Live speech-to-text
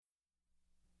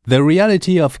The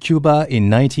reality of Cuba in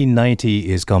 1990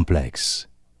 is complex.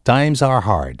 Times are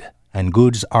hard, and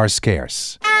goods are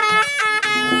scarce.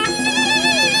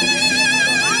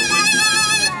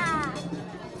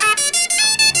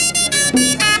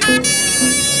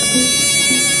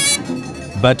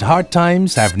 But hard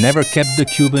times have never kept the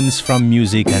Cubans from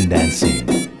music and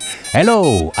dancing.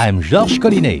 Hello, I'm Georges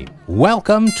Collinet.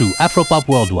 Welcome to Afropop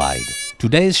Worldwide.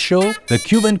 Today's show, The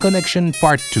Cuban Connection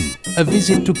Part 2, a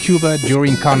visit to Cuba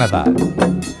during Carnival.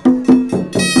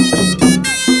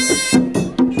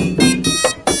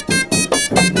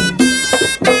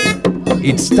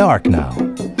 It's dark now.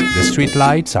 The street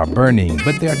lights are burning,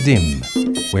 but they're dim.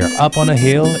 We're up on a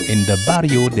hill in the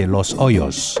Barrio de los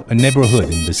Hoyos, a neighborhood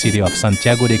in the city of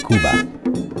Santiago de Cuba.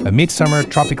 A midsummer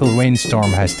tropical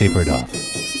rainstorm has tapered off,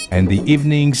 and the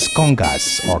evening's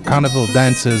congas, or carnival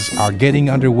dances, are getting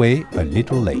underway a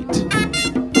little late.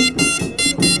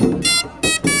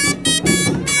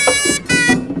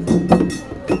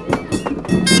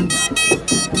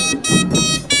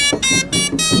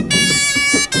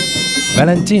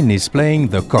 Valentin is playing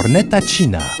the corneta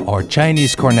china, or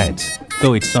Chinese cornet,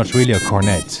 though it's not really a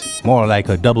cornet, more like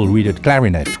a double-reeded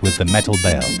clarinet with a metal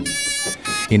bell.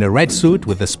 In a red suit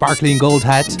with a sparkling gold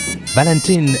hat,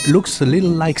 Valentin looks a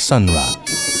little like Sun Ra.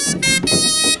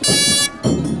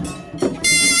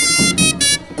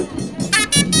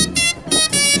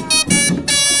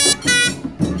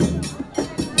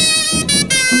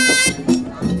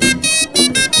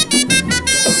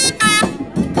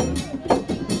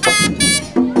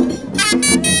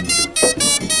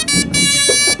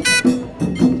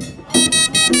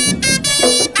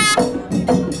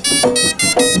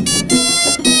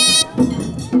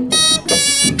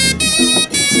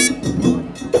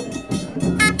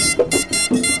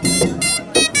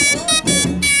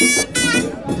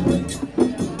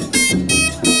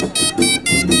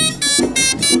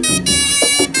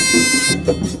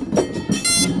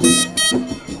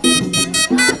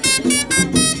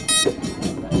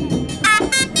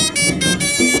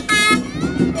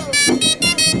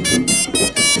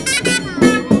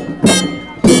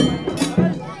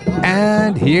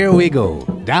 And here we go,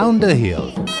 down the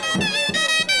hill.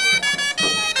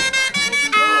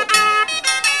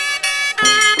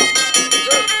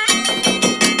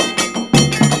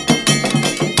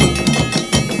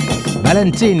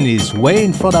 Valentin is way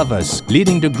in front of us,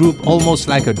 leading the group almost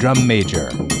like a drum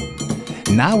major.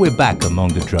 Now we're back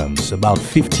among the drums, about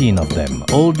 15 of them,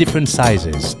 all different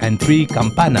sizes, and 3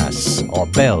 campanas, or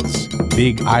bells,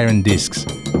 big iron discs.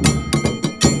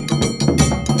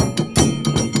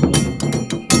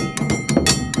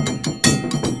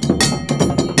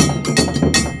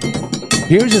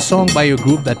 Here's a song by a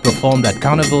group that performed at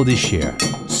Carnival this year,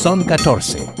 Son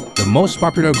 14, the most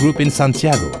popular group in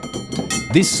Santiago.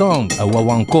 This song, a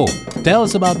guaguancó,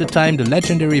 tells about the time the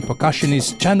legendary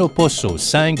percussionist Chano Pozo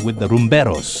sang with the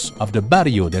rumberos of the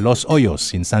Barrio de los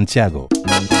Hoyos in Santiago.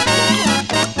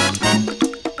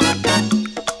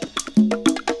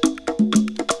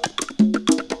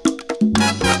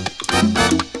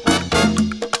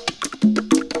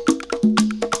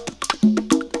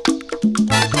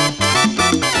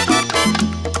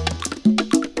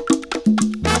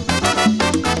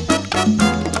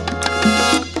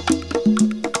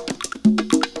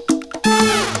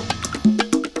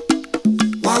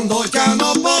 Cuando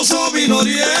Chano Pozo vino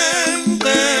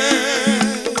oriente,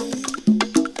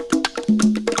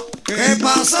 que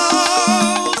pasó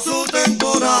su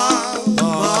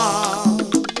temporada,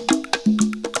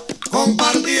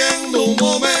 compartiendo un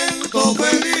momento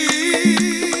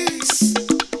feliz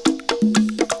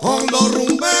con los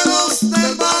rumberos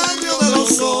del barrio de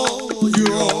los Hoyos.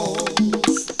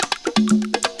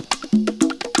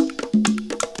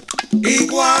 Y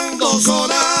cuando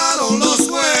sonaron los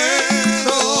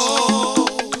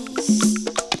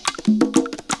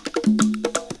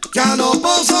Chano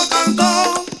Pozo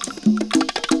cantó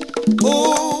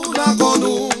una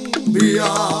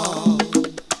columbia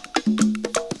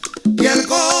y el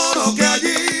coro que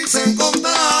allí se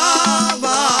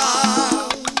encontraba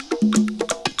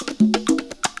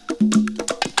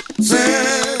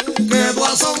se quedó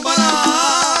asombrado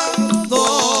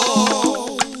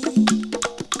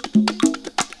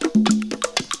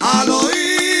al oír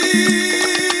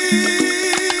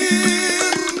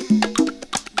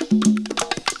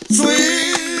su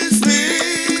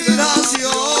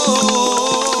inspiración.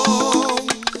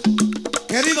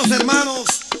 Queridos hermanos,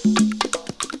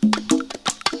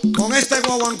 con este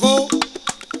guaguancó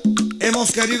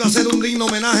hemos querido hacer un digno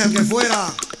homenaje al que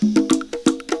fuera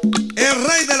el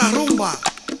rey de la rumba,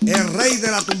 el rey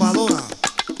de la tumbadora,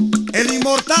 el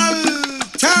inmortal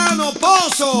Chano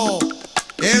Pozo,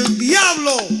 el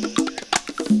diablo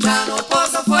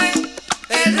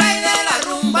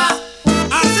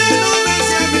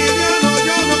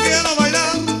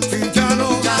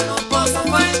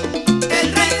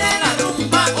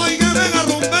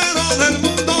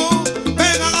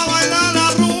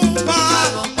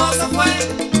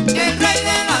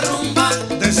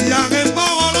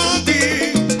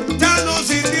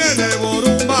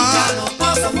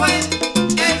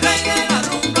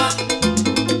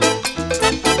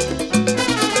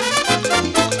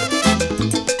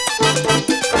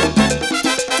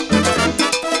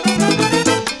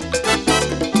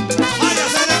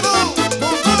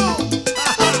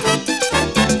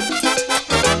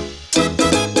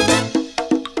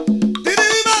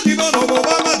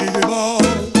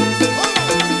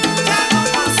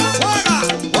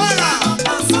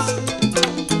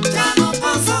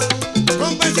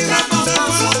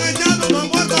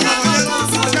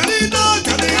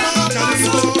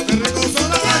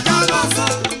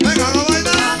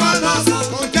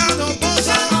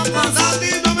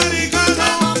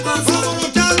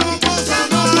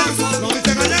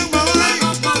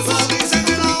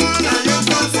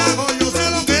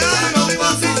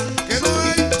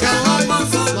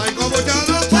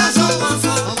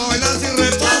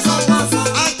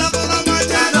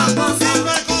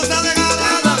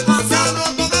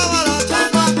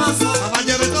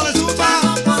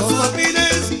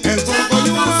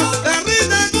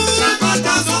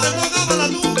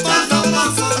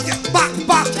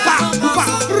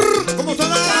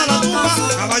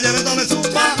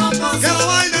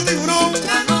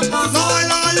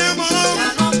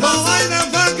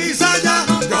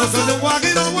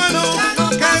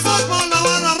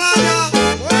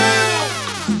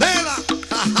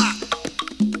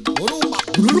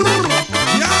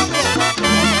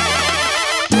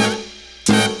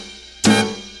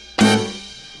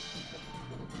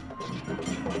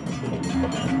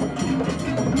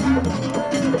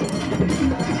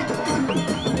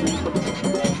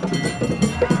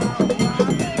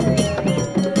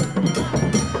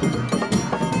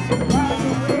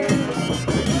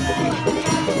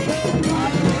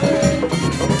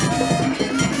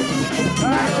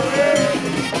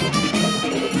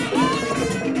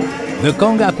The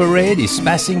conga parade is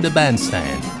passing the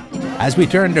bandstand. As we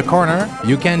turn the corner,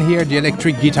 you can hear the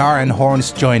electric guitar and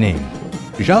horns joining.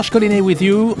 Georges Collinet with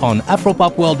you on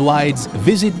Afropop Worldwide's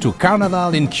visit to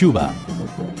Carnaval in Cuba.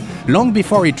 Long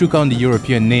before it took on the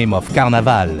European name of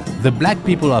Carnaval, the black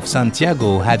people of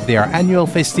Santiago had their annual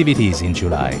festivities in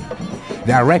July.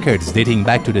 There are records dating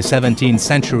back to the 17th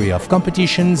century of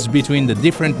competitions between the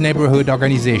different neighborhood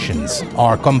organizations,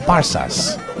 or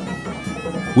comparsas.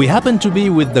 We happen to be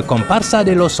with the Comparsa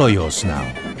de los Hoyos now,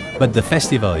 but the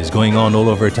festival is going on all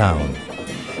over town.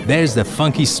 There's the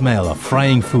funky smell of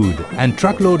frying food and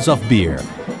truckloads of beer,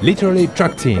 literally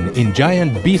trucked in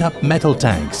giant beat-up metal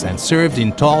tanks and served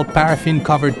in tall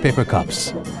paraffin-covered paper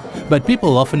cups. But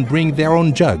people often bring their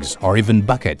own jugs or even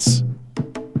buckets.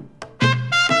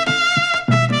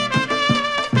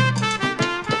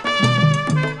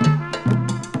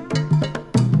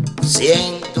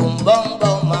 Siento un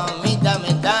bombo, mamita me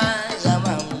está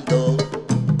llamando.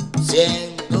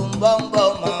 Siento un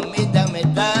bombo, mamita me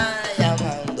está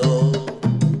llamando.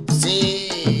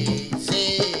 Sí,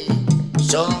 sí,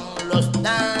 son los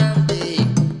dandy.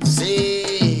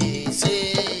 Sí,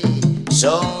 sí,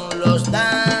 son los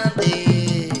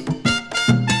dandy.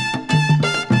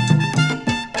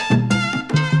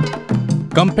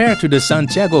 Compared to the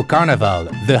Santiago Carnival,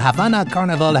 the Havana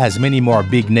Carnival has many more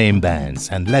big-name bands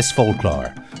and less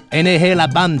folklore. Eneje La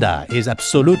Banda is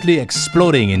absolutely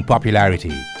exploding in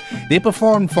popularity. They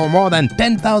performed for more than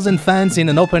 10,000 fans in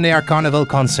an open-air carnival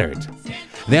concert.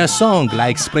 Their song, La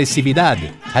Expresividad,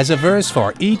 has a verse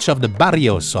for each of the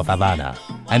barrios of Havana,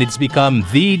 and it's become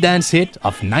the dance hit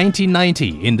of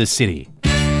 1990 in the city.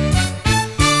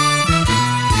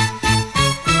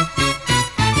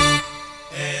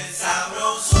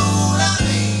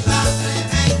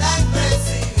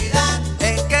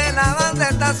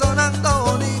 Sonando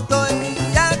bonito y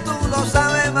ya tú lo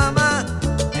sabes, mamá.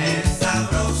 Esa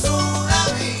sabrosura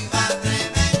viva,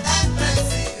 tremenda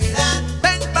expresividad.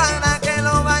 Ven para que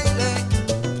lo baile,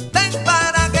 ven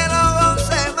para que lo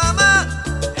goce, mamá.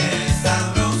 Esa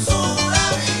sabrosura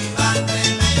viva,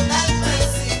 tremenda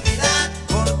expresividad.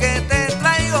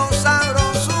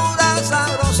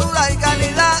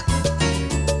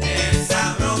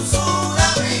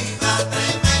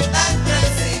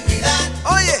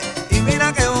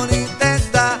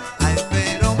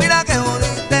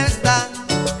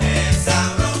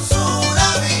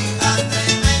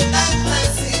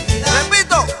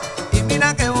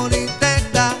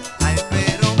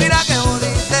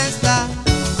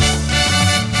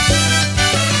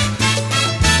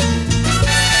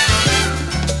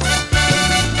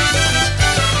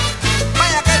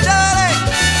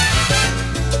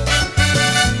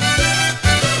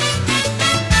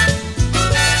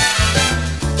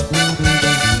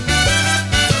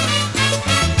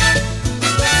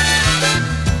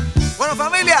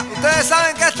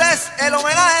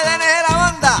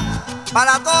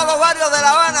 para todos los barrios de La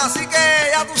Habana, así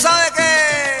que ya tú sabes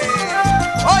que,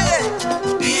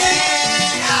 oye,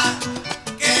 Vieja,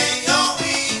 que yo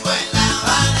vivo en La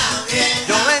Habana vieja.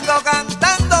 yo vengo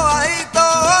cantando bajito,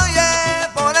 oye,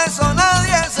 por eso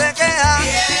nadie se queja,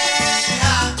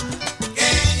 Vieja,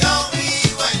 que yo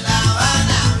vivo en La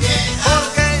Habana vieja.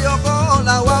 porque yo cojo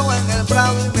la guagua en el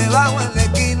Prado y me bajo en la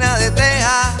esquina de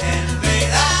Teja. El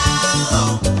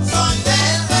Vedado, soy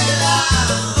del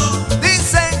Vedado.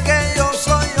 Dicen que yo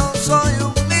soy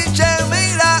un niche,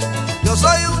 mira, yo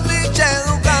soy un niche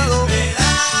educado.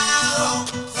 Vedado,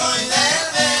 soy del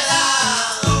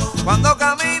Vedado. Cuando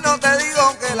camino te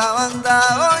digo que la banda,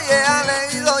 oye, ha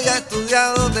leído y ha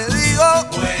estudiado, te digo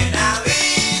Buena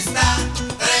vista,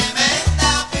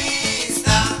 tremenda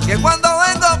pista. que cuando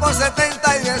vengo por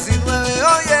 70 y 19,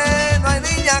 oye, no hay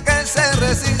niña que se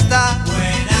resista.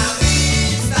 Buena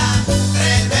vista,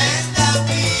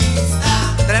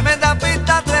 Tremenda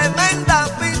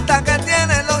pista que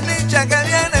tienen los niches que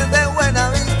vienen de Buena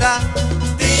Vista.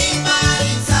 Timar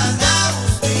en San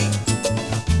Agustín,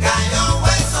 cayó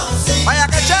hueso sí. Vaya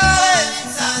que chévere. En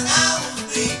San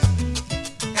Agustín,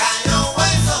 cayó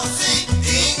hueso sí.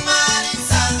 Timar en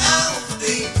San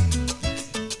Agustín.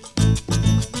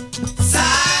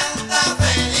 Santa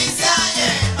Felicia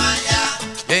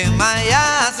y En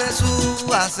Maya hace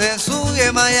su, y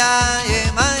en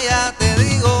Maya te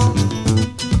digo,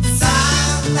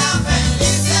 Santa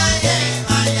Felicia y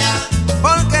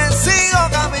porque sigo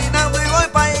caminando y voy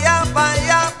para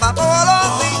allá, pa'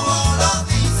 Bogoloti.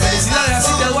 Felicidades a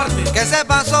Silvia Duarte. ¿Qué se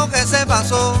pasó?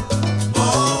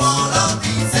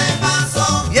 Bogoloti se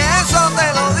pasó. Y eso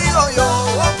te lo digo yo.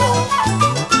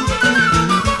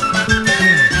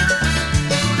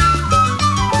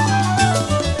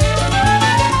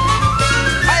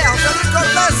 Vaya, José Luis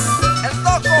Cortés, el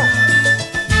Toco.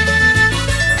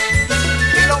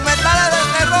 Y los metales del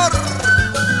terror.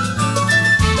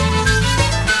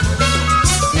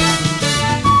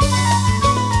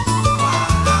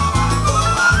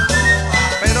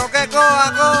 Pero que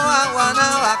coa,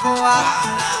 guanabacoa.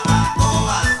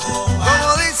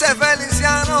 Como dice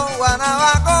Feliciano,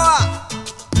 guanabacoa.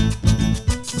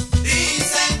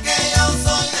 Dicen que yo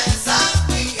soy de San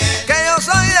Miguel. Que yo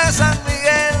soy de San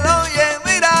Miguel, oye,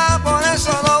 mira, por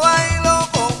eso lo bailo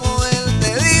como él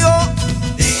te digo.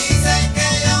 Dicen que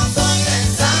yo soy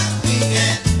de San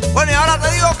Miguel. Bueno, y ahora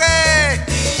te digo que,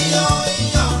 Y yo,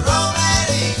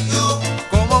 Romerillo.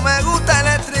 como me gusta el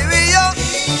estribillo,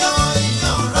 Y yo,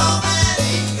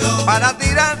 Romerillo. para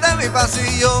tirarte mi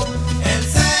pasillo. El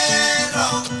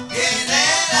cerro tiene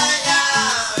la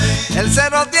llave. El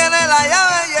cerro tiene la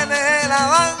llave y en la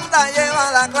banda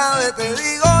lleva la clave, te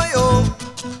digo yo.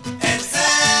 El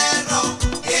cerro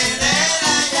tiene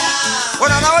la llave.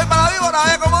 Bueno, ahora voy para la víbora, a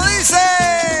ver cómo dice.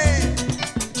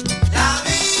 La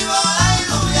víbora y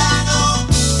Lubiano.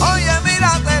 Oye,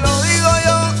 mira, te lo digo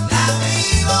yo, La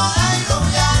víbora y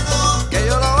Lubiano. que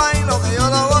yo lo bailo, que yo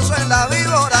lo gozo en la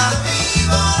víbora. La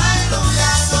víbora y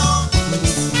Lubiano.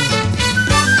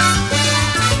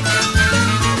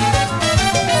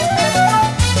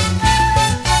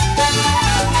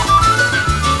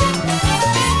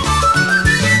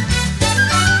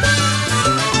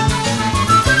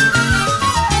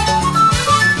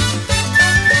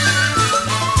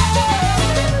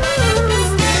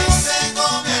 ¿Quién se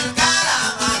come el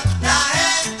calamar? La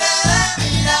gente de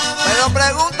Miramar. Pero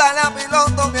pregúntale a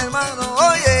Piloto, mi hermano,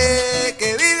 oye,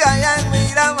 que vive allá en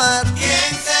Miramar.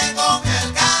 ¿Quién se come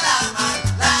el calamar?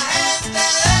 La gente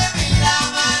de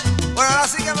Miramar. Bueno, ahora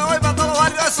sí que me voy para todos los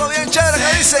barrios, eso bien chévere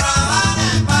que dice.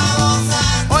 Trabajan pa'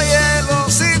 gozar. Oye,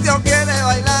 los sitios quiere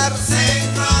bailar Se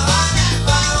trabajan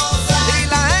pa' gozar. y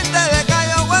la gente de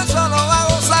Cayo Hueso lo va a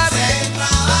gozar. Se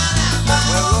trabajan pa'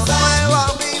 Pueblo gozar. Nuevo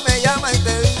a mí me llama y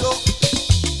te digo,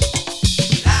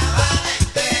 La Habana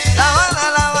entera. La Habana,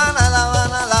 La Habana, La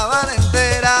Habana, La Habana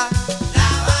entera. La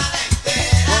Habana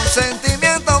entera. Con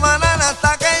sentimiento, manana,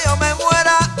 hasta que yo me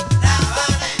muera. La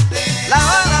Habana entera. La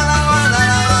Habana, La Habana,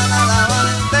 La Habana, La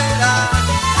Habana entera.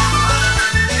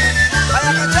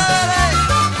 Vaya que chévere.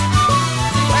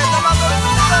 Esto va todo el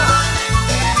mundo.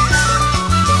 Viene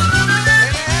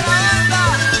la banda,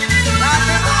 la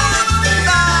que más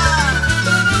gusta.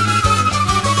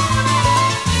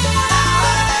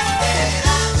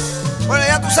 Bueno,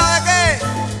 ya tú sabes que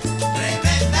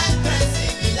Tremenda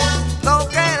expresividad. lo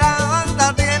que la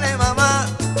banda tiene, mamá.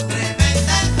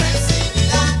 Tremenda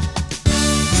expresividad.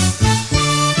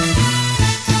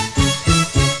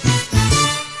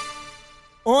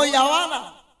 Oye,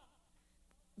 Habana,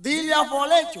 dile a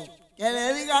Folecho que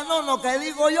le diga no, que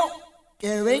digo yo,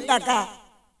 que venga acá.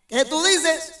 ¿Qué tú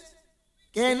dices?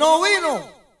 Que no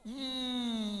vino.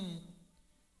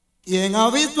 ¿Quién ha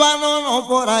visto a Nono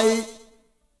por ahí?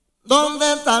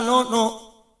 ¿Dónde está Nono?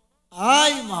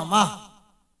 Ay, mamá.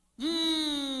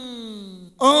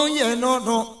 Oye,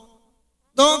 Nono,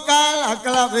 toca la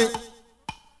clave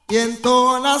y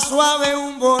entona suave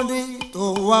un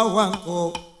bonito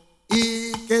guaguancó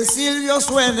y que Silvio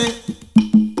suene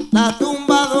la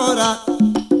tumbadora,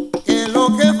 que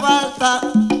lo que falta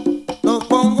lo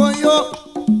pongo yo.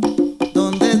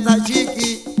 ¿Dónde está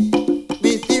Chiqui,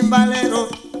 mi timbalero?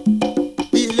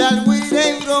 Dile al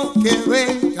guirero que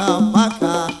venga pa'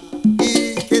 acá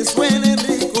y que suene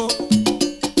rico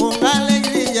con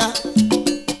alegría,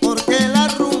 porque la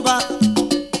rumba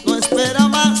no espera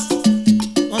más,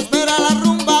 no espera la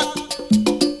rumba,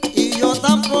 y yo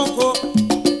tampoco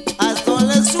a esto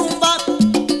le zumba,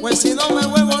 pues si no me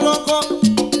vuelvo loco.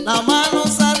 Las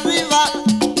manos arriba,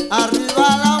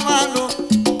 arriba la mano,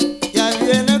 y ahí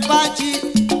viene Pachi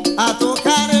a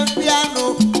tocar el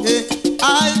piano.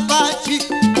 Ay, Pachi,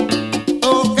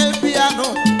 toca el piano,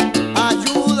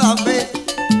 ayúdame,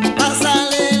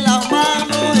 pásale la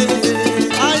mano.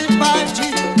 Ay, Pachi,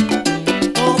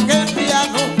 toca el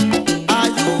piano,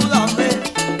 ayúdame,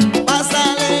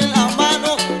 pásale la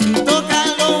mano y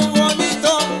tócalo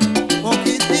bonito,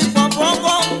 poquitito a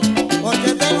poco,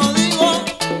 porque te lo digo,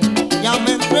 ya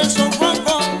me entró el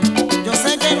sofoco. Yo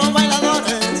sé que los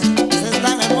bailadores se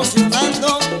están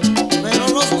emocionando, pero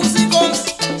los músicos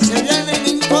se vienen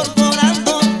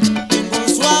incorporando. Vengo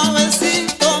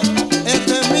suavecito,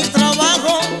 este es mi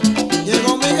trabajo.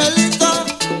 Llegó Miguelito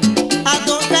a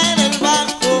tocar el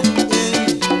bajo.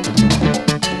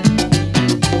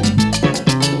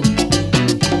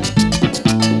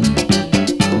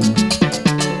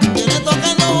 Viene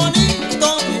tocando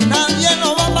bonito y nadie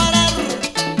lo va a parar.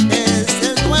 Es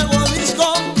el nuevo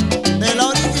disco de la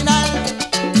original.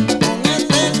 Con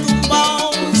este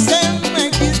tumbao se me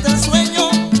quita el sueño.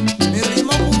 Mi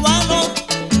ritmo cubano,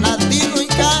 latino y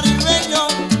caribeño,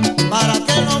 para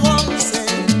que lo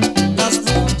gocen las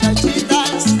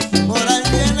muchachitas. Por ahí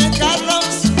viene Carlos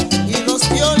y los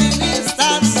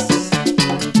violinistas.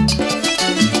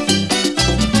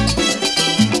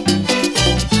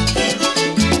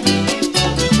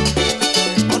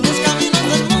 Por los caminos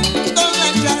del mundo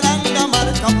la charanga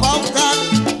marca pauta.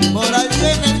 Por ahí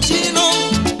viene el chino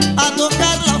a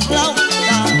tocar la flauta.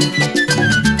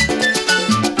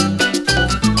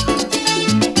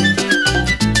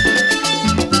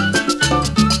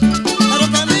 Pero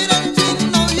que mira, el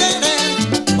chino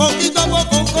viene poquito a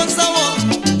poco con sabor,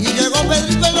 y llegó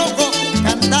Pedrito el Loco,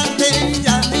 cantante y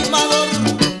animador.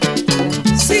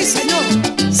 Sí, señor,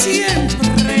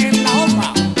 siempre en la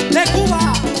onda de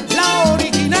Cuba, la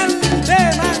original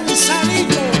de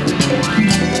Manzanillo.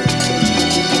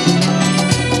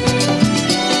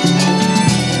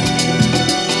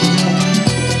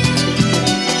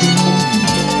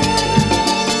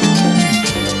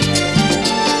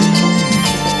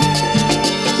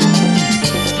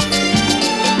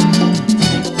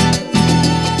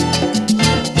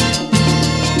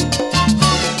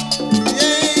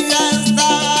 Y ya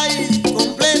está ahí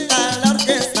completa la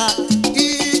orquesta,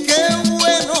 y qué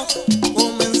bueno,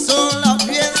 comenzó la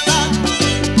fiesta.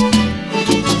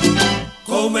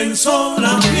 Comenzó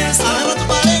la fiesta, Agarra tu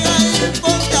pareja y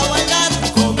ponte a bailar.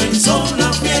 comenzó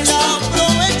la Ya fiesta,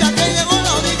 aprovecha que llegó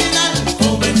la original.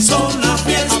 comenzó la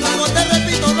fiesta, Amigo, te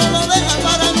repito, no lo dejas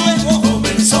para luego.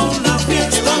 comenzó la Llegó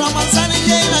fiesta, la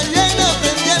manzanillera y viene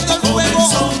prendiendo el fuego.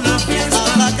 comenzó la fiesta,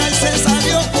 Hasta que se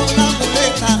salió con la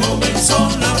muleta. comenzó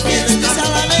la Y le dice fiesta, a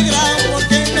la negra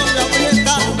porque no le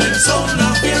aprieta. comenzó la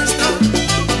fiesta,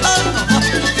 Ay, mamá,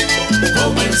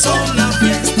 comenzó la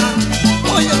fiesta.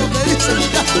 oye lo que dice,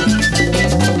 mira.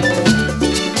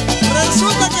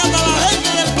 Resulta que hasta la gente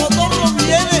del cotorro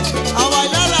viene a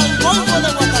bailar al golfo de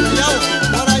Guacatillao,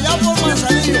 por allá por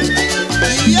Manzanillo.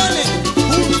 Y viene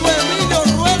junto a Emilio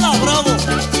Rueda Bravo,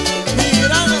 mi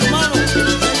gran hermano.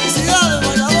 Felicidades,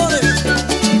 bailadores.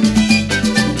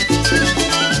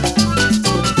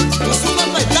 Es un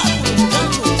espectáculo,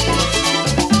 muchachos.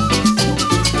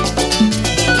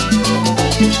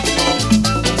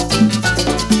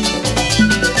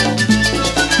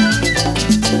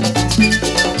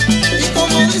 Y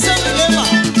como dice mi lema,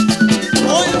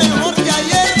 hoy mejor que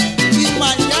ayer y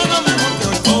mañana mejor que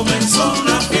hoy. Comenzó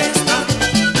la fiesta,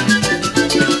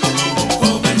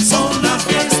 comenzó la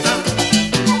fiesta,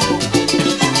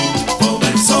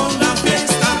 comenzó la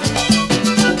fiesta,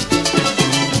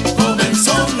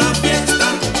 comenzó la fiesta,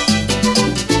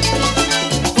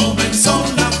 comenzó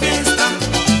la fiesta,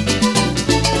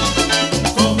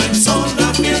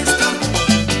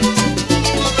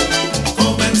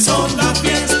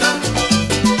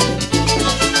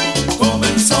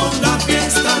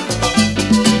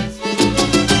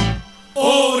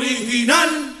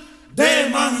 de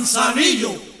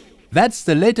Manzanillo. That's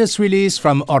the latest release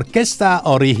from Orquesta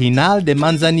Original de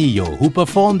Manzanillo, who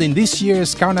performed in this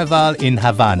year's Carnival in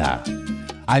Havana.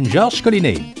 I'm Georges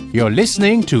Collinet. You're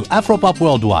listening to Afropop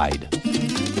Worldwide.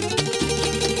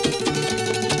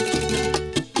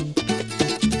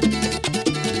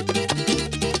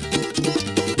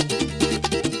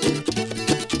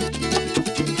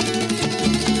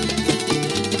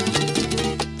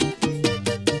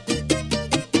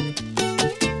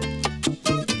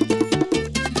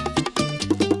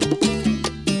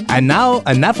 And now,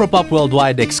 an Afropop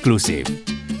Worldwide exclusive.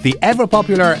 The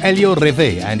ever-popular Elio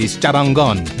Reve and his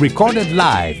charangon recorded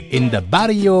live in the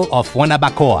barrio of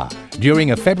Guanabacoa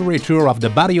during a February tour of the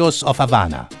barrios of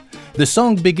Havana. The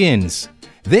song begins,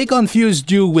 "They confused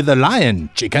you with a lion,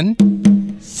 chicken."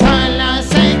 Solo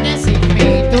sé que sin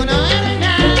mí tú no eres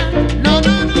nada. No,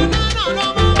 no, no, no, no,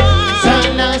 no, mamá.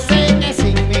 Solo sé que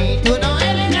sin mí tú no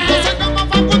eres nada. Yo soy como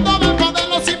Facundo, vengo de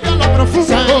los sitios lo profundo.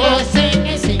 Solo sé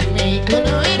que sin mí tú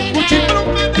no eres nada.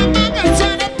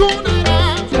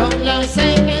 Solo sé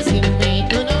que sin mí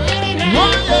tú no eres nada.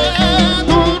 Oye,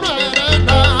 tú no eres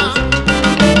nada.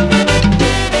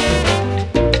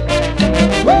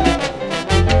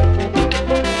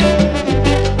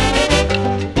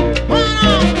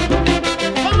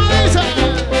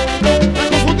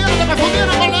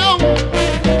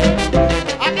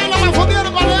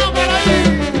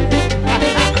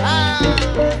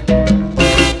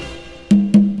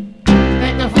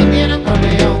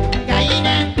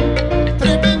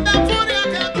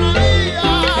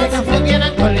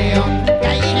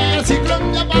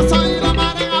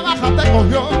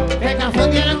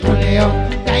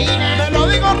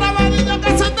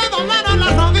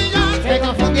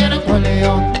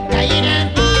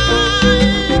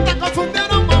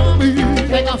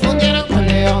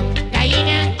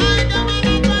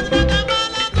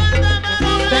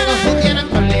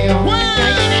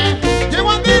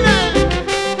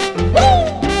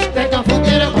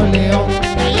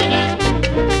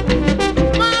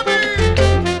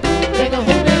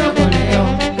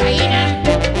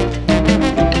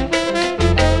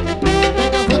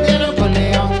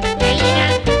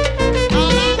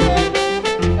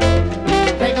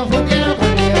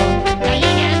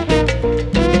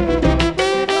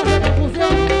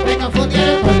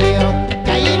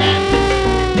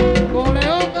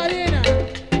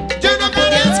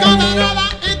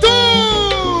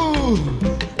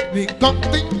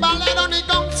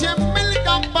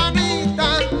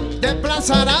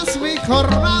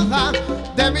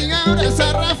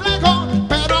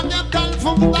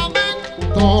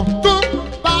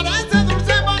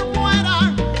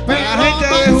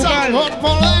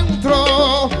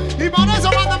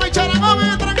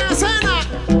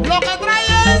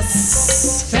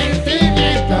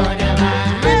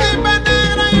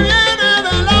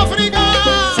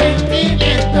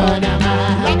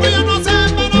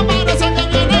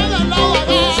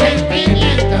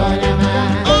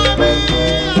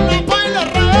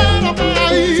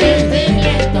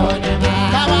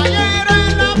 Caballero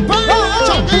en la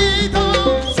pancha.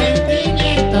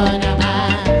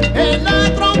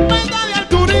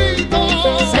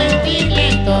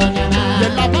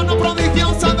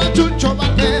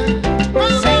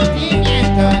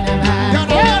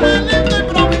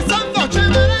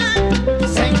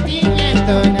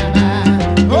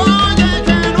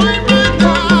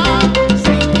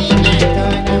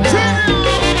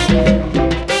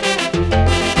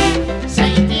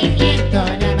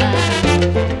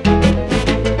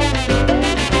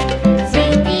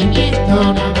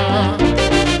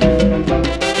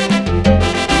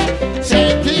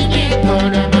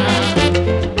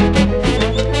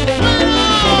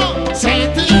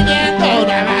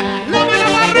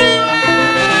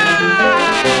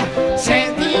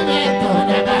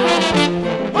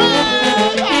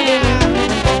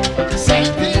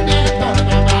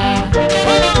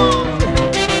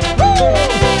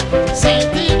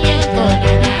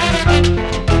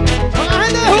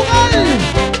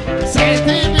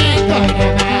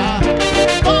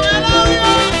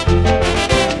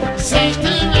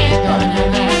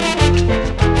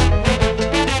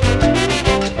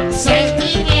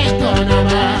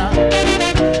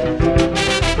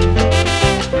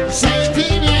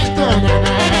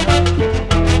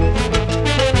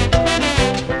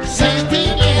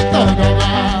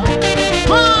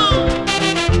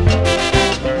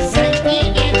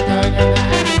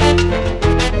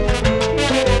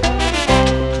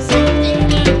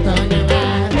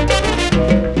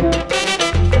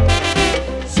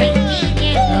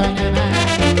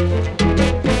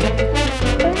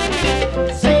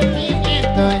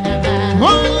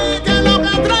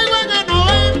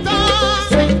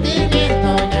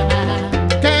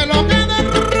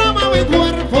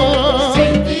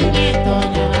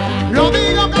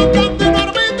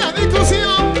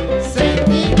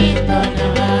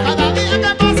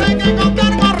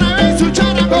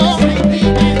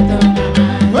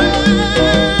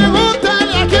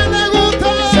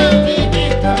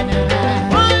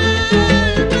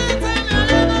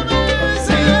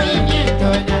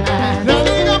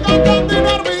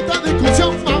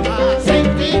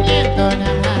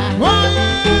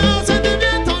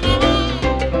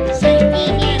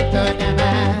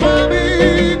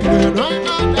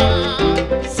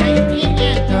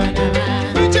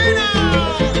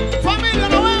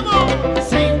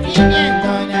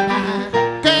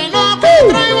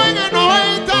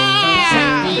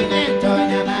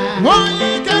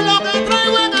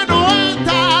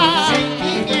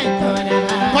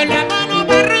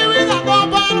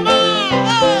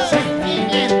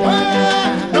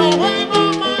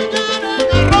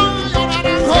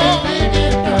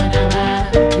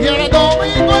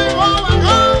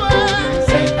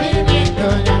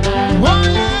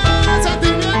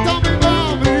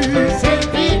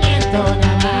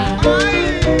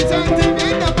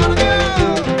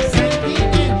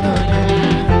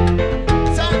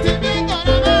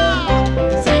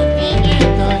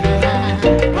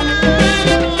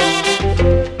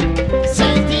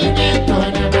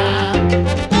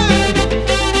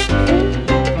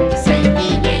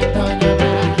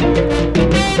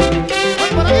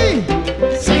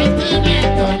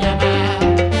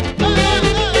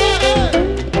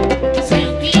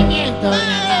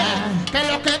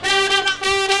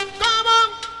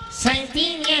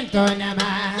 Sentimiento nada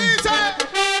más. Dice.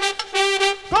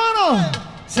 Coro.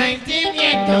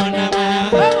 Sentimiento nada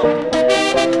más.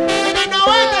 En el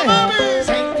 90, mami.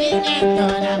 Sentimiento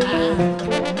nada más.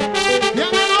 Y en el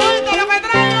 90 lo que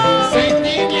traigo.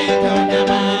 Sentimiento nada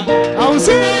más.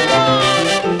 Auxilio.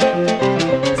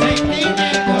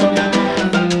 Sentimiento nada más.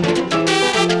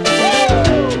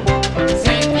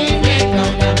 Sentimiento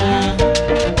nada más.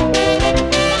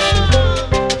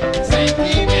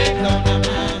 Sentimiento nada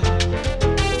más.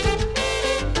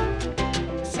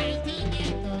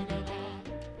 Sentimiento nada más.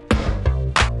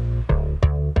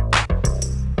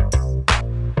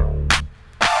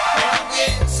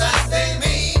 Piensas de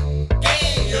mí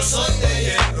que yo soy de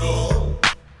hierro,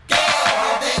 que no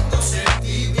tengo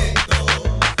sentimiento.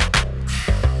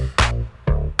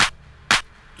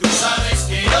 Tú sabes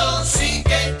que yo sí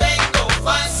que tengo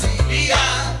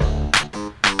facilidad.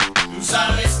 Tú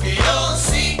sabes que yo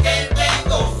sí que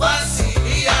tengo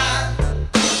facilidad.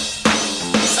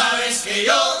 Tú sabes que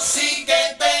yo sí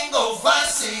que tengo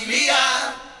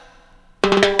facilidad.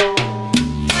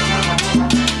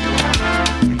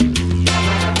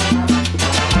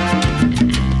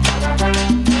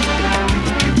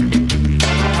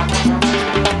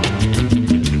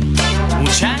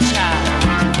 Muchacha,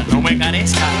 no me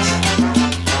carezcas.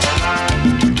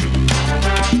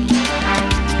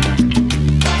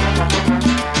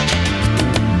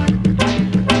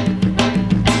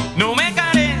 No me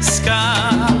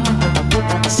carezcas.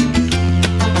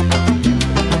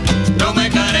 No me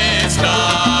carezcas.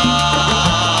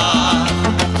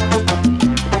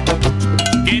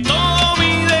 Que todo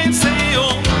mi deseo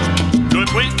lo he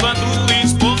puesto a tu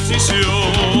disposición.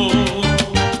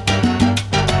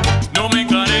 No me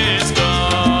carezcas.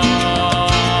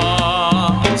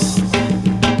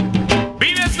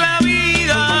 Vives la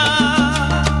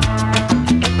vida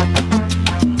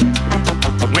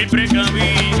muy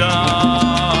precavida.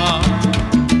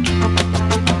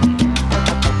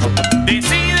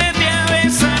 Decídete a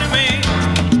besarme,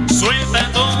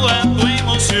 suelta toda tu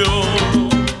emoción.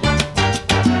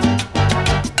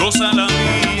 Goza la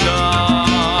vida.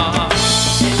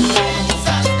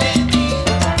 Piensas de mí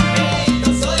que yo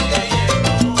soy de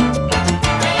hierro,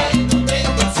 que no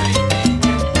tengo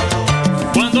sentimiento.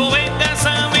 Cuando vengas a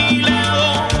mi lado,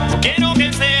 quiero que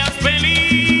seas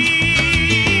feliz.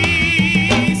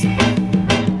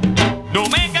 No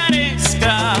me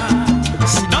carezcas.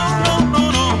 No, no, no,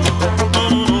 no, no,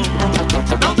 no.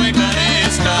 No me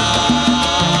carezcas.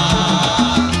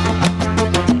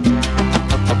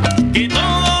 Que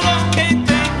todo lo que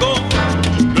tengo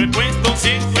lo he puesto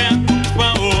siempre a tu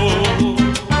favor.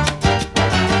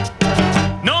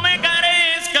 No me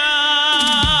carezcas.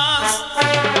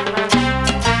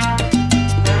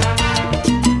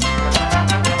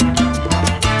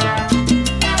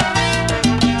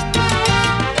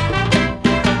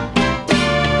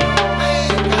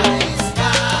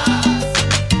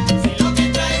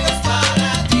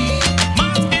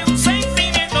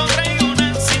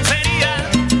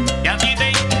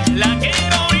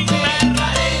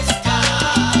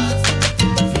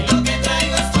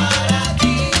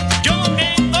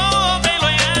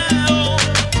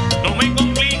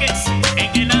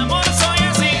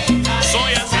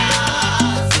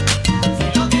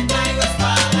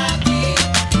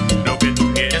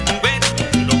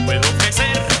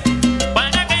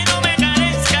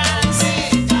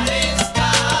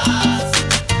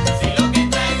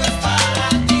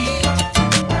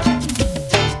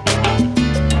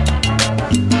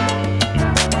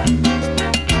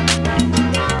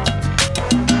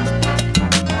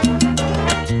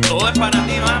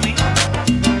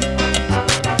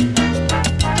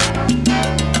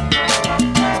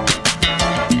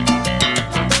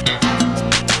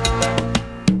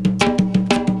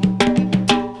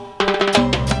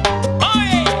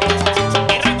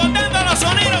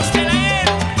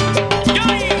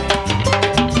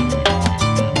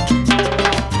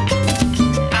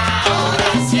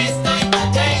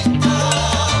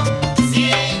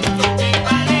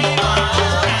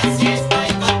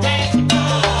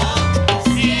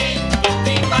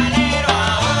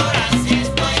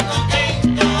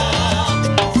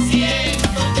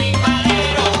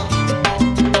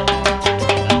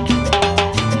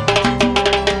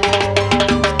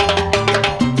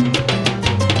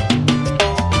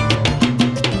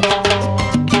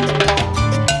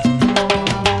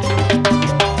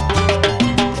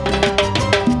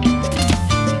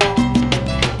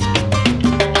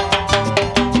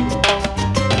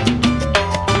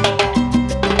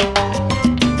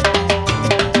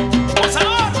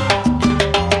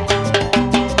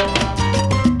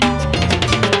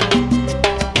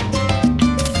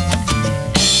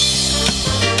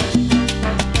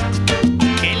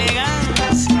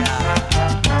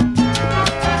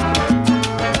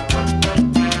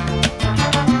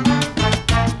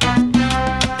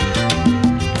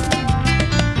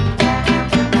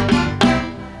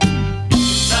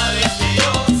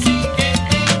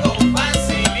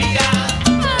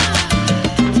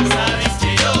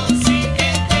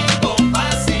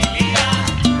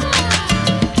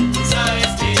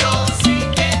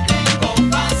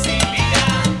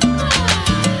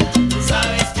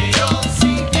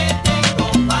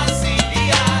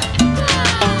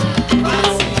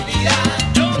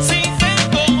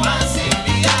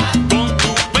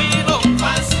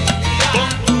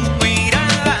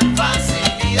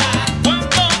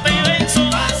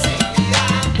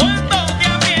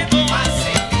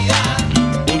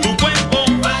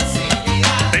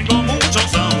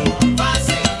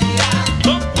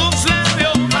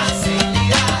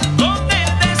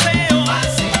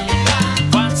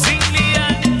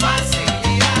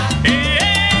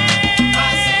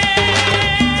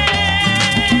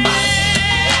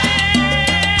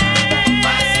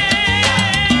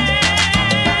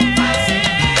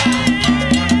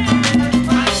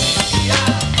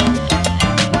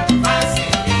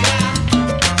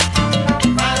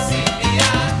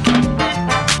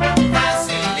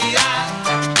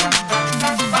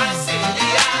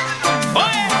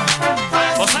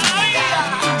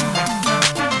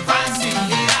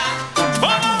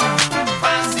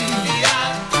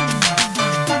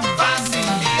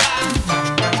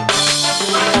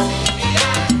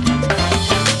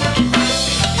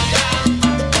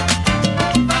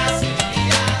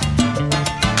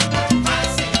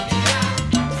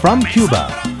 From Cuba,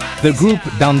 the group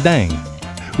Dandang.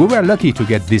 We were lucky to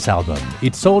get this album.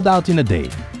 It sold out in a day.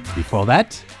 Before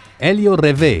that, Elio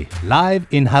Reve, live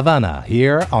in Havana,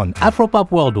 here on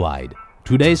Afropop Worldwide.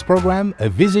 Today's program, a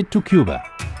visit to Cuba.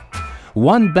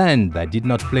 One band that did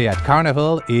not play at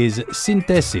Carnival is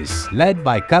Synthesis, led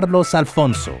by Carlos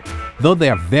Alfonso. Though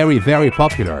they are very, very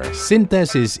popular,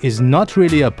 Synthesis is not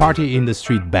really a party in the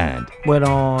street band.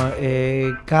 Bueno,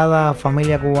 cada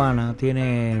familia cubana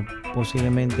tiene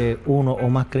posiblemente uno o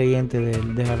más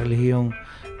creyentes de la religión.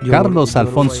 Carlos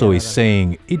Alfonso is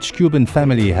saying each Cuban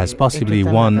family has possibly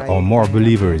one or more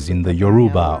believers in the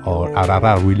Yoruba or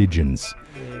Arara religions.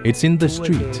 It's in the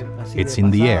street, it's in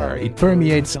the air, it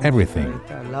permeates everything.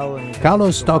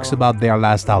 Carlos talks about their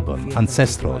last album,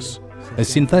 Ancestros, a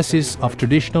synthesis of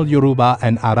traditional Yoruba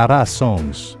and Arara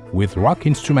songs with rock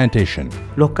instrumentation.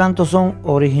 Los cantos son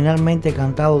originalmente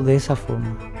cantados de esa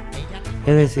forma.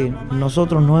 Es decir,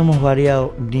 nosotros no hemos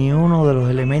variado ni uno de los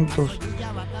elementos.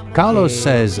 Carlos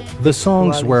says the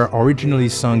songs were originally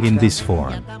sung in this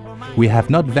form. We have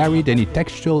not varied any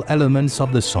textual elements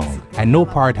of the song, and no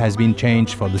part has been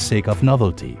changed for the sake of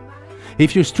novelty.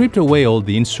 If you stripped away all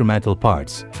the instrumental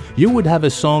parts, you would have a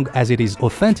song as it is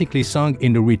authentically sung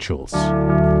in the rituals.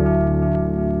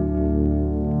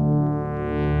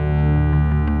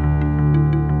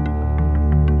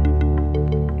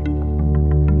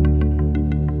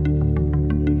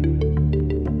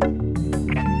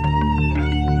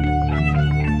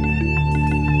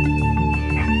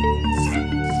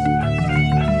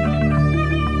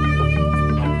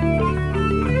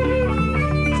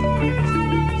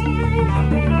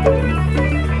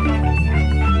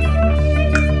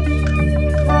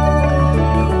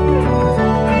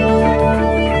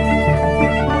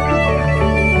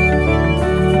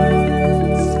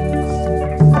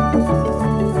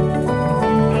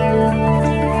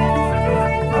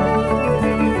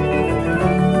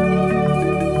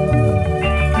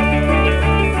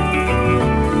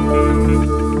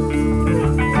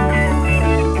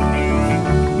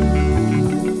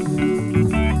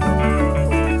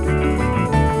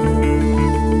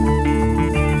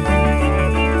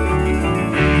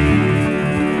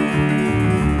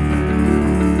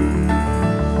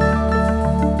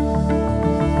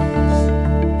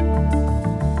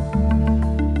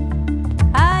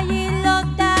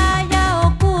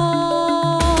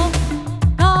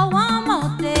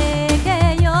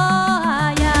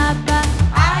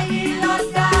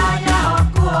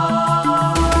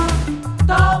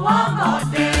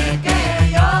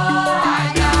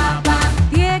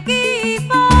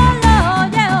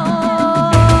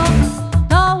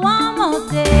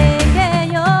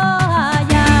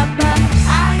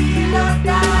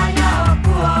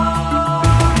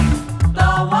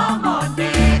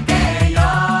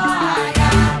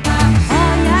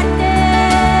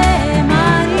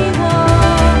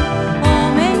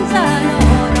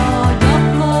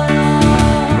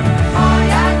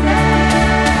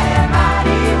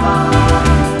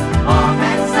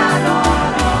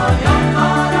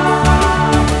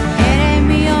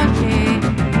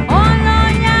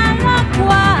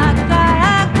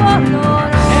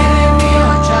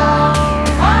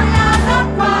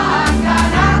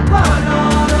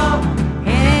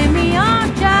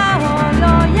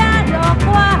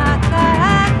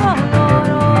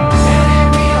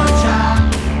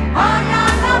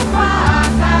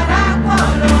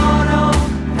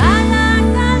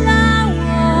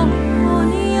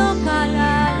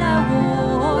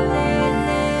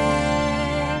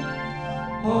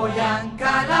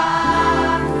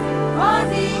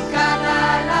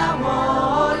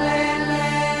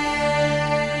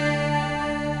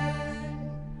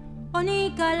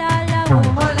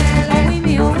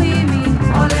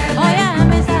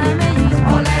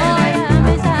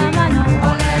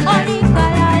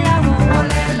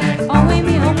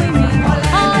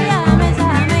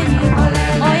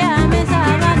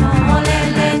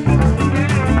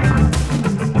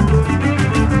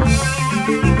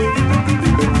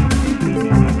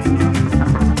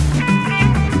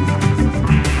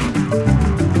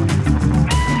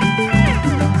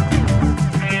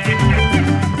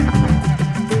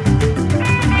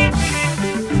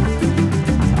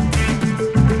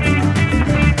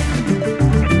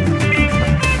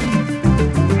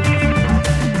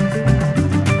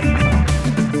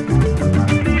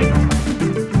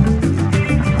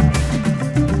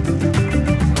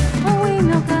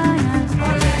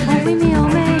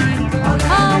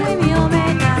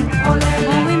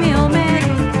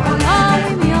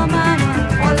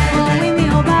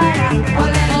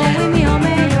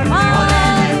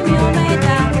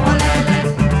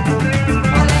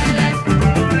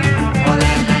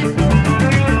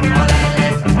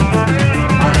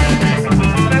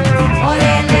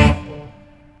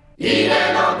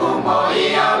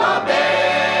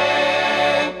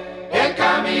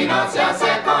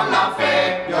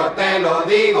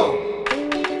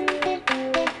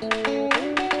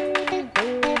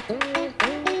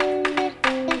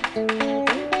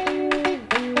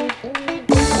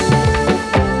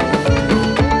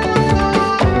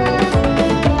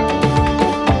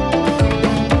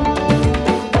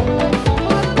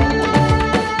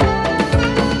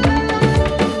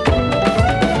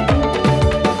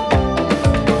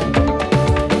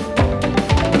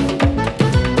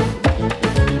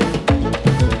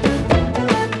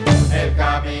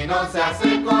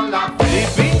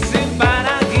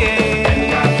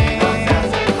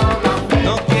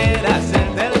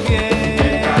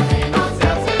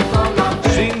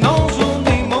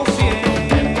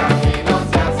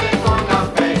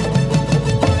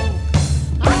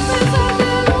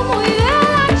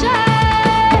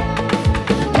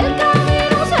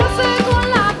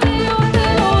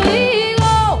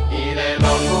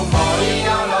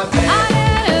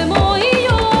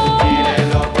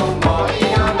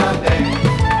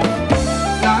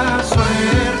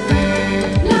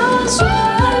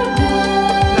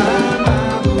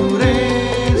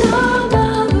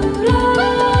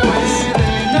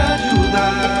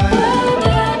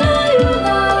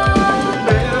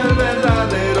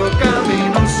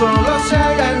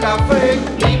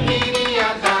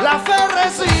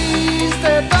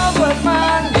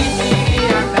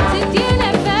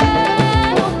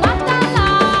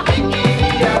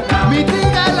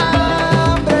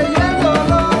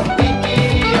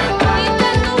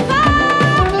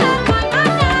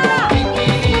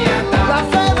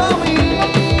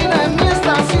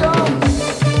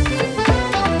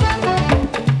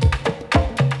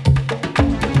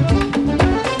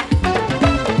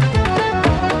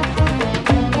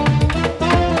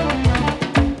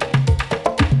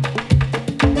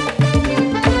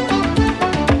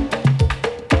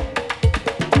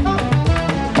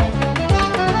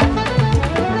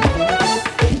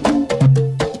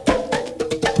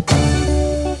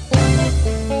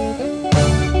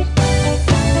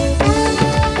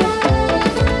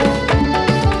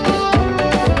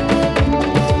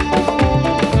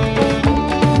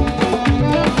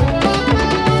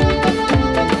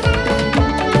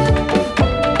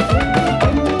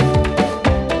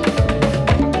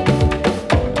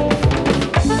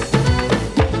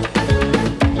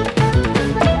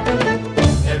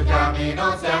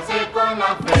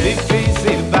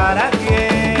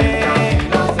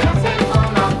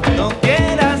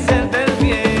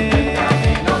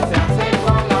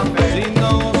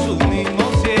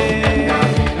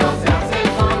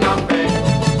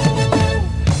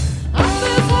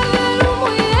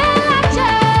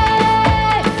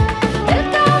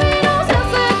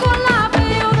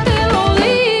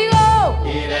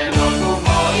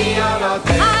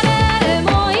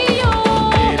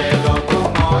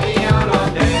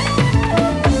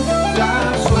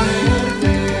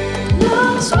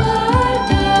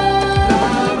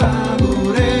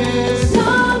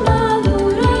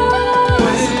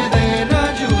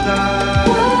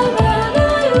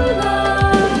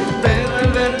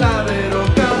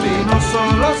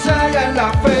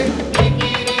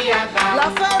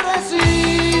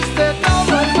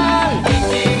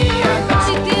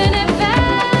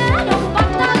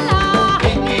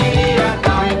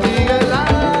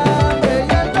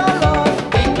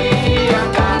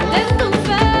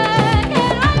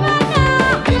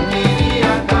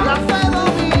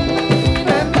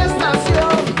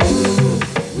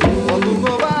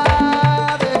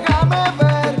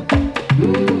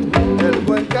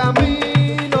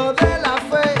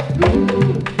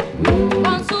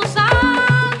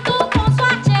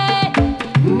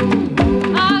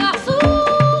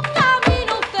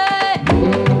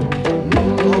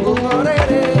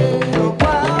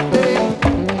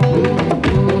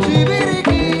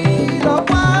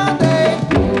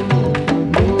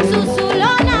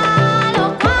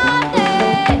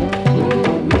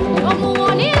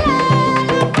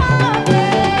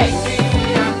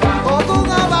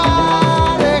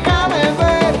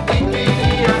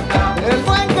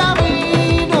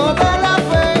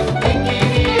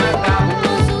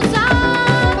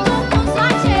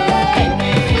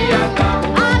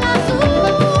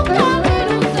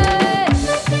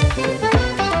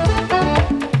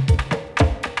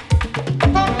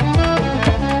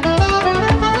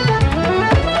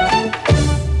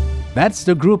 That's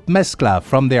the group Mezcla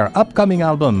from their upcoming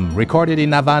album, recorded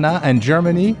in Havana and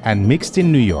Germany and mixed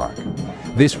in New York.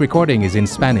 This recording is in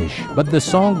Spanish, but the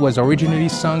song was originally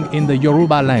sung in the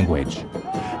Yoruba language.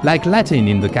 Like Latin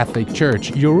in the Catholic Church,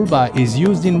 Yoruba is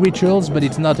used in rituals, but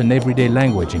it's not an everyday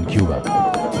language in Cuba.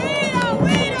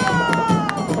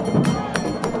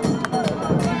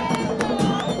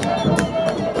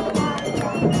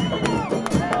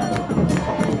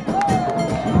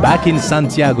 Back in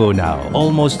Santiago now,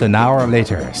 almost an hour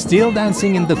later, still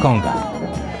dancing in the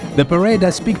conga. The parade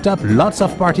has picked up lots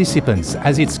of participants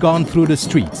as it's gone through the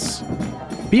streets.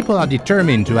 People are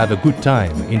determined to have a good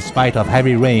time in spite of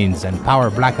heavy rains and power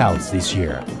blackouts this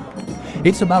year.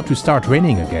 It's about to start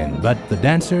raining again, but the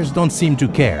dancers don't seem to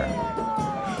care.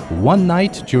 One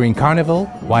night during Carnival,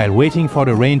 while waiting for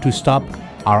the rain to stop,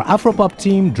 our Afropop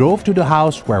team drove to the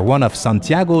house where one of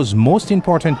Santiago's most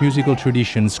important musical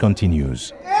traditions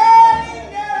continues.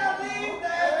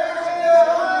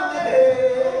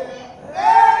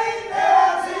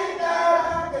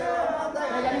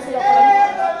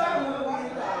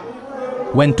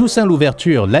 When Toussaint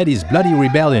Louverture led his bloody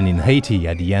rebellion in Haiti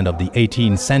at the end of the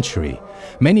 18th century,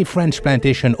 many French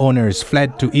plantation owners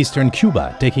fled to eastern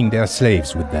Cuba, taking their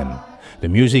slaves with them. The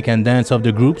music and dance of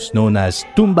the groups, known as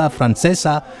Tumba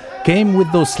Francesa, came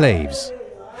with those slaves.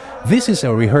 This is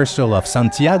a rehearsal of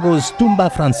Santiago's Tumba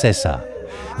Francesa.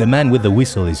 The man with the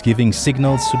whistle is giving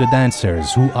signals to the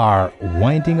dancers who are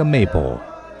winding a maypole.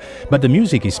 But the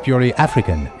music is purely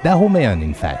African, Dahomean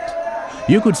in fact.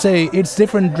 You could say it's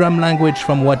different drum language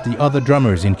from what the other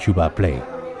drummers in Cuba play.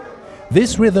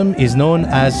 This rhythm is known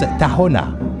as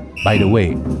Tahona. By the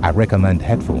way, I recommend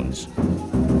headphones.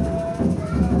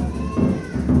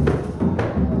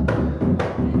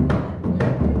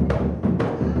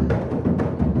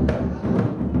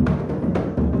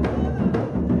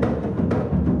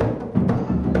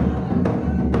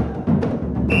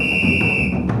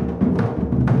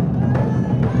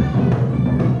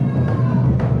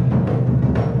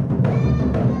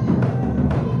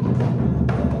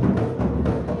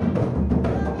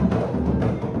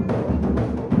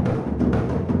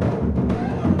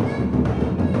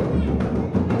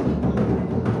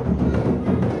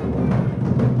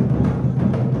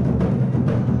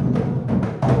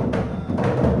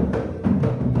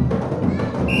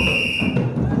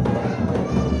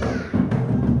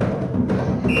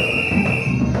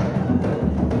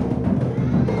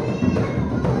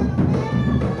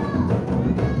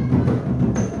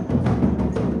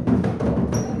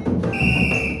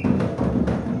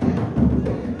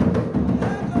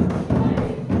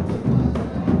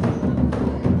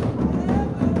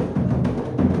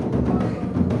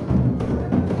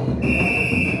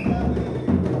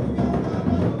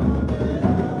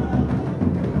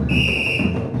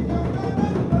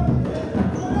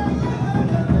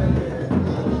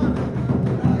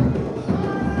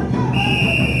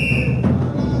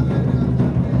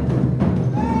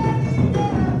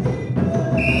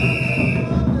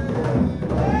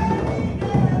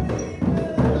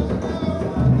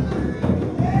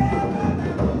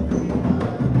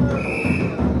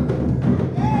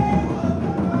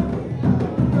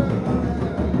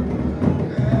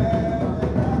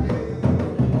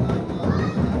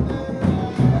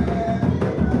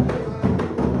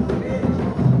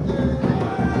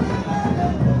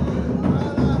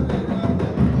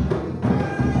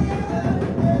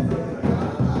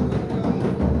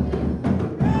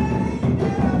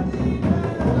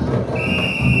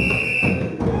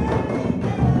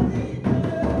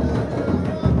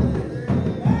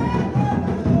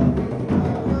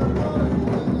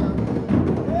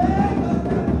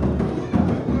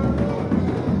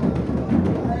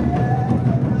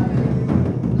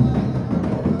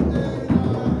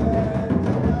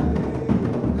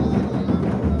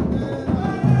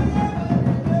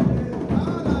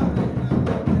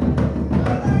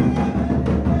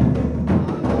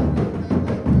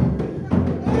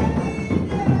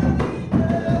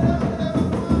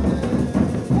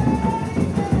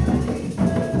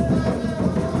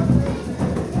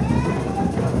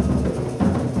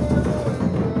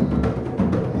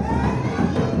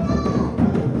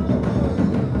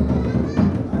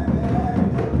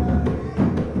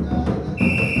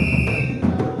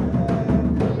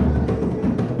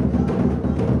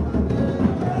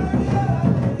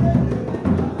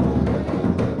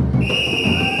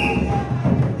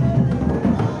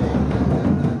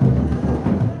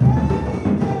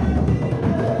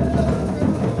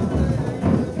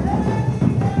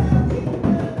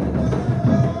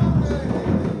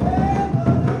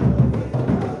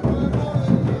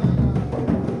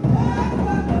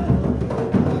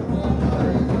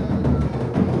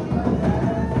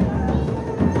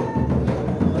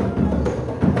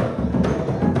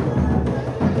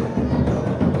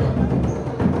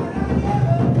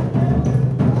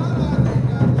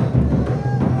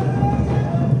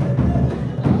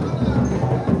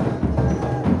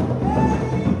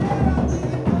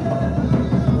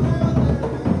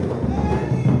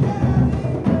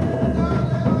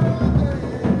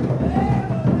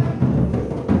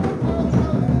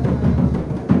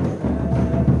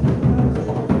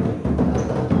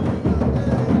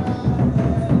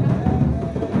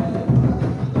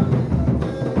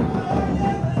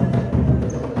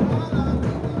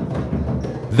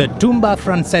 The Tumba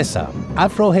Francesa,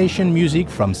 Afro-Haitian music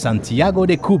from Santiago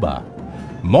de Cuba.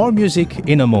 More music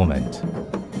in a moment.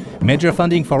 Major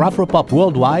funding for Afropop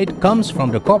worldwide comes from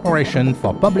the Corporation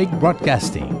for Public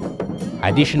Broadcasting.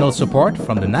 Additional support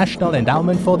from the National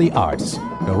Endowment for the Arts,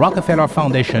 the Rockefeller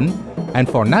Foundation, and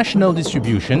for national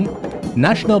distribution,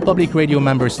 National Public Radio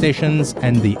member stations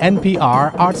and the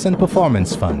NPR Arts and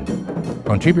Performance Fund.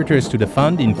 Contributors to the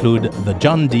fund include the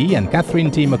John D. and Catherine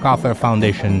T. MacArthur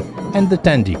Foundation and the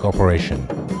Tandy Corporation.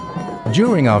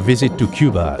 During our visit to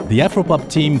Cuba, the Afropop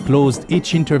team closed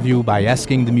each interview by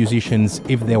asking the musicians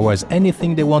if there was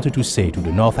anything they wanted to say to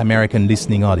the North American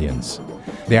listening audience.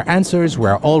 Their answers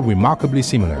were all remarkably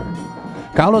similar.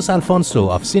 Carlos Alfonso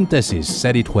of Synthesis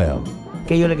said it well.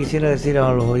 ¿Qué yo le quisiera decir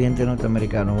a los oyentes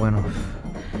norteamericanos? Bueno,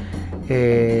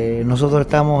 nosotros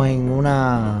estamos en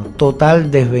una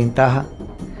total desventaja.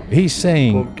 He's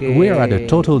saying we're at a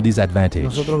total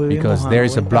disadvantage because there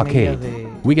is a blockade.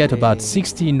 We get about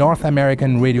 60 North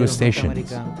American radio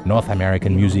stations. North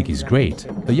American music is great.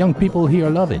 The young people here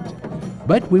love it.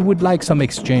 But we would like some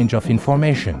exchange of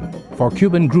information for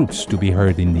Cuban groups to be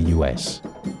heard in the US.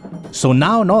 So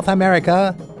now, North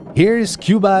America, here's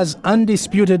Cuba's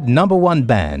undisputed #1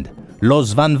 band,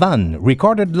 Los Van Van,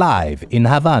 recorded live in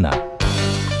Havana.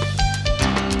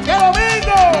 ¡Qué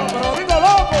domingo! ¡Pero domingo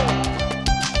loco!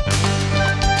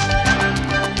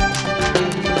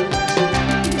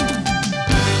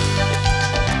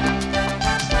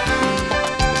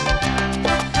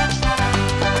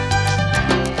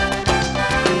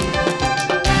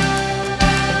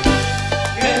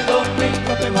 ¿Qué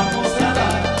domingo te vamos a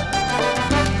dar?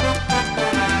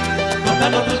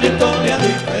 Contando tu historia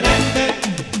diferente,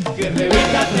 que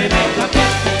revista tener la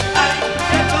gente. Ay,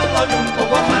 que todo y un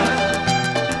poco más.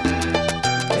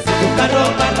 Que si tu carro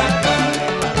va la calle,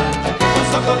 que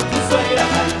pasó con tu suegra,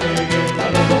 que a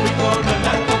los domingos no me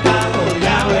han tocado,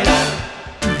 ya verás.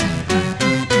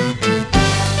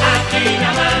 Aquí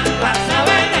nada más, vas a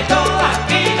ver de todo,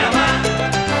 aquí nada más.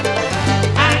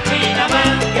 Aquí nada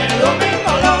más, que el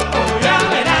domingo loco, ya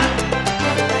verás.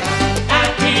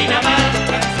 Aquí nada más,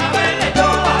 vas a ver de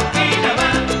todo, aquí nada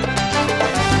más.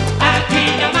 Aquí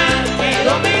nada más, que el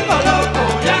domingo loco,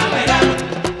 ya verás.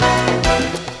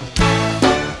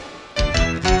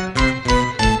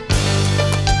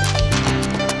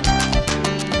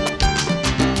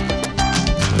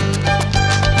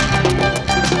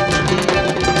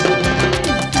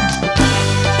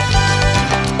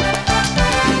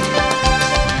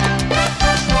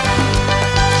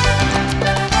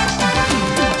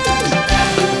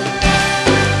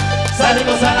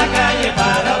 Salimos a la calle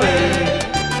para ver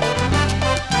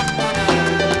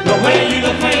lo bello y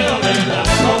lo feo de las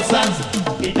cosas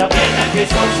y también las que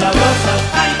son sabrosas.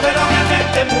 Ay, pero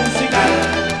obviamente musical.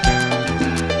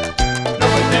 No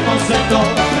metemos en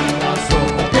toda la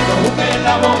sopa que nos busque en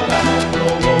la boca, no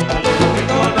provoca los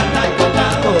domingos no están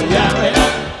contados, ya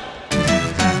verás.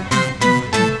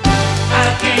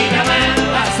 Aquí nada más,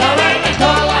 vas a ver de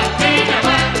todo, aquí nada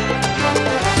más.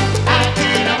 Aquí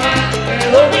nada más, el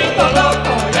domingo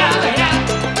loco, ya verás.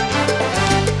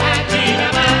 Aquí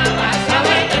nada más, vas a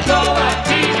ver de todo,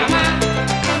 aquí nada más.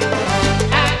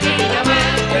 Aquí nada más,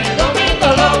 el domingo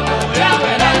loco, ya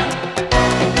verás.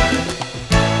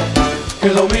 Que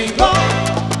domingo,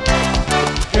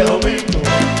 que domingo,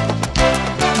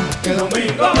 que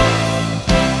domingo,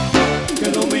 que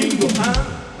domingo,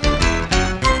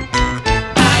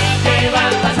 Ay, ¿qué va a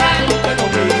pasar? Que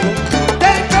domingo.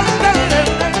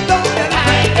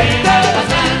 Ay, ¿qué va a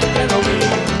pasar? Que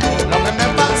domingo. Lo que me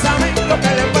pasa a mí, lo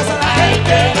que le pasa a la gente.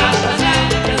 ¿Qué va a pasar?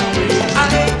 Que domingo.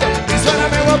 Ay, que mi suegra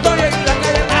me botó y en la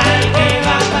calle. Ay, ¿qué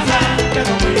va a pasar? Que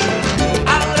domingo.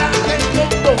 Ahora tengo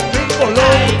un domingo loco.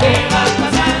 Ay, ¿qué va a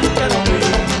pasar?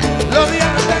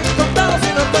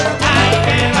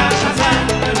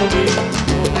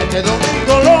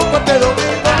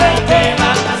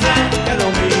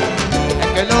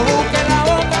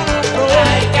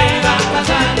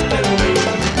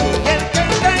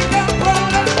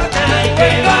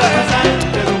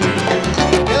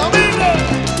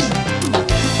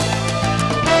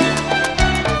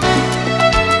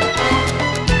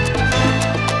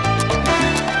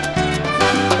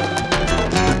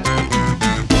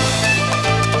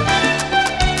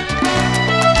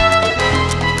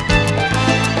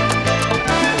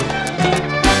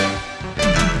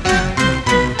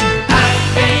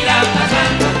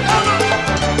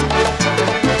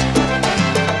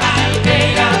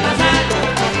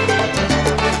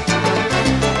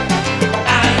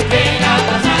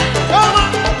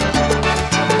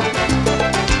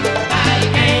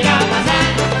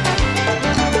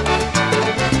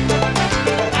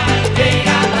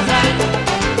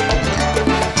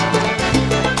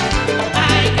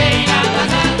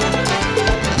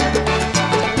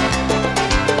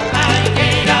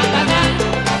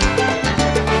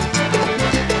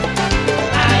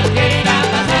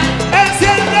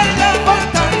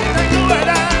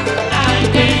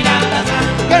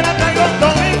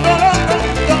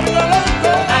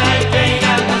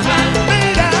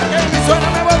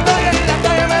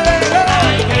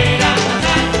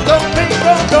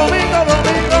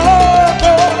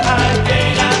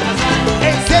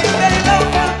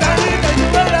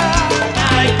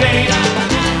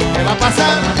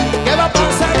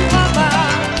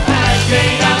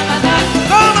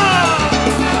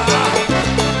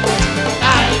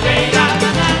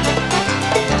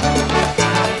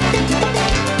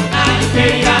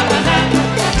 que ir a pasar.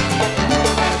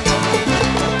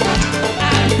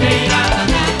 Hay que ir a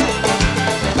pasar.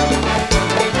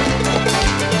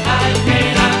 Hay que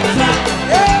ir a pasar.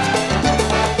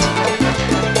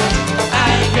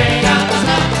 Hay que ir a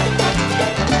pasar.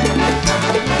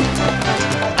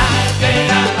 Hay que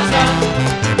ir a pasar.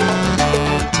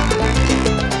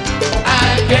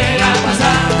 Hay que ir a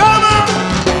pasar. ¿Cómo?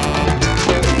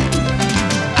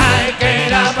 Hay que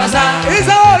ir a pasar.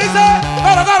 Dice, dice.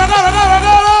 Coro, coro, coro, coro,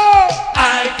 coro.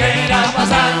 Hay que ir a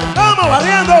pasar. Vamos,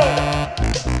 variando.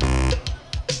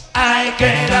 Hay que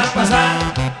ir a pasar.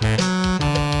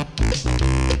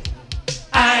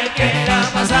 Hay que ir a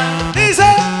pasar. Dice.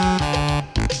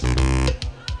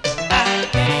 Hay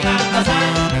que ir a pasar.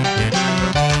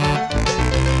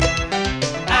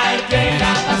 Hay que ir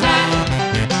a pasar.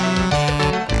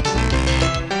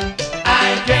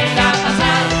 Hay que ir a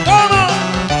pasar. ¿Cómo?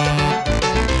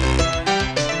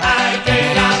 Hay que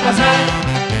ir a pasar.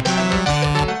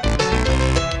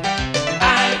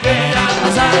 Hay que ir a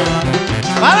pasar.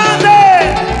 ¡Adelante!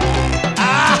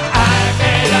 Hay que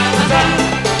ir a pasar.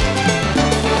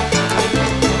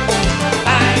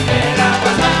 Hay que ir a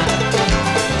pasar.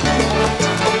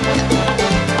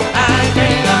 Hay que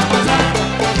ir a pasar.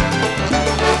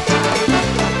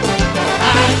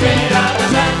 Hay que ir a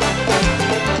pasar.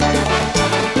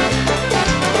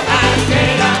 Hay que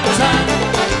ir a pasar.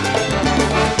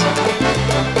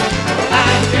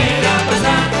 Hay que ir a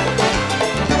pasar.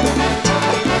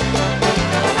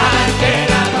 Hay que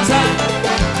ir a pasar.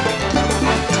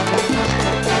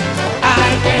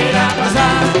 Hay que ir a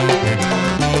pasar.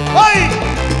 ¡Hoy!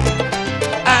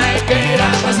 Hay que ir a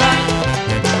pasar.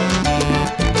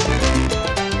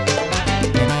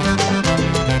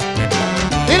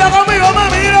 Dilo conmigo,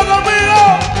 mami, dilo conmigo.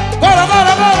 Coro,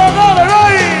 coro, coro, coro,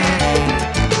 voy.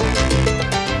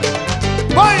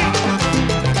 Voy.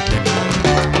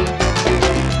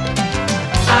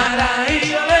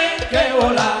 Araíole que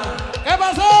volar. ¿Qué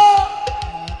pasó?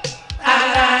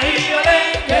 Araíole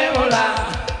que volar.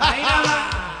 Ahí nada más.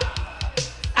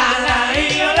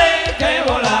 Araíole que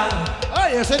volar.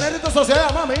 Ay, ese negrito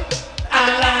sociedad, mami.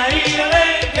 Araíole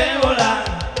que volar.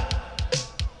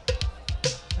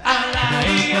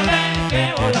 Araíole que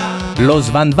volar. Los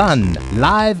Van Van,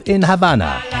 live in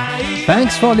Havana.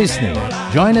 Thanks for listening.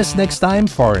 Join us next time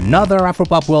for another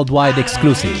Afropop Worldwide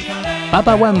exclusive.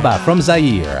 Papa Wemba from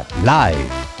Zaire,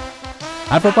 live.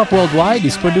 Afropop Worldwide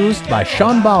is produced by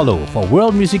Sean Barlow for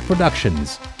World Music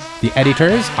Productions. The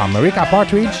editors are Marika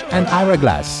Partridge and Ira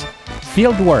Glass.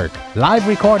 Field work, live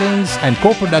recordings, and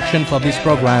co-production for this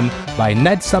program by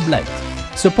Ned Sublet.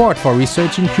 Support for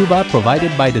research in Cuba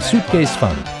provided by the Suitcase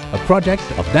Fund, a project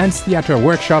of Dance Theater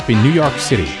Workshop in New York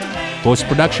City.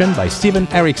 Post-production by Steven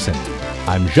Erickson.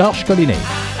 I'm Georges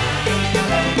Collinet.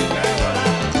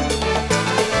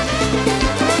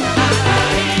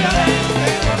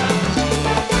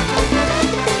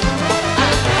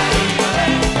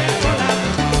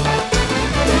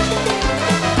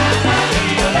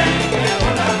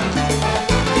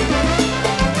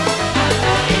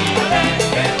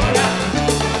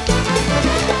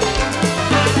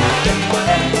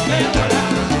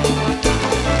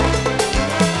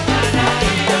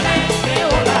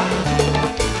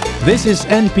 This is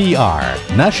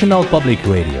NPR, National Public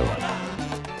Radio.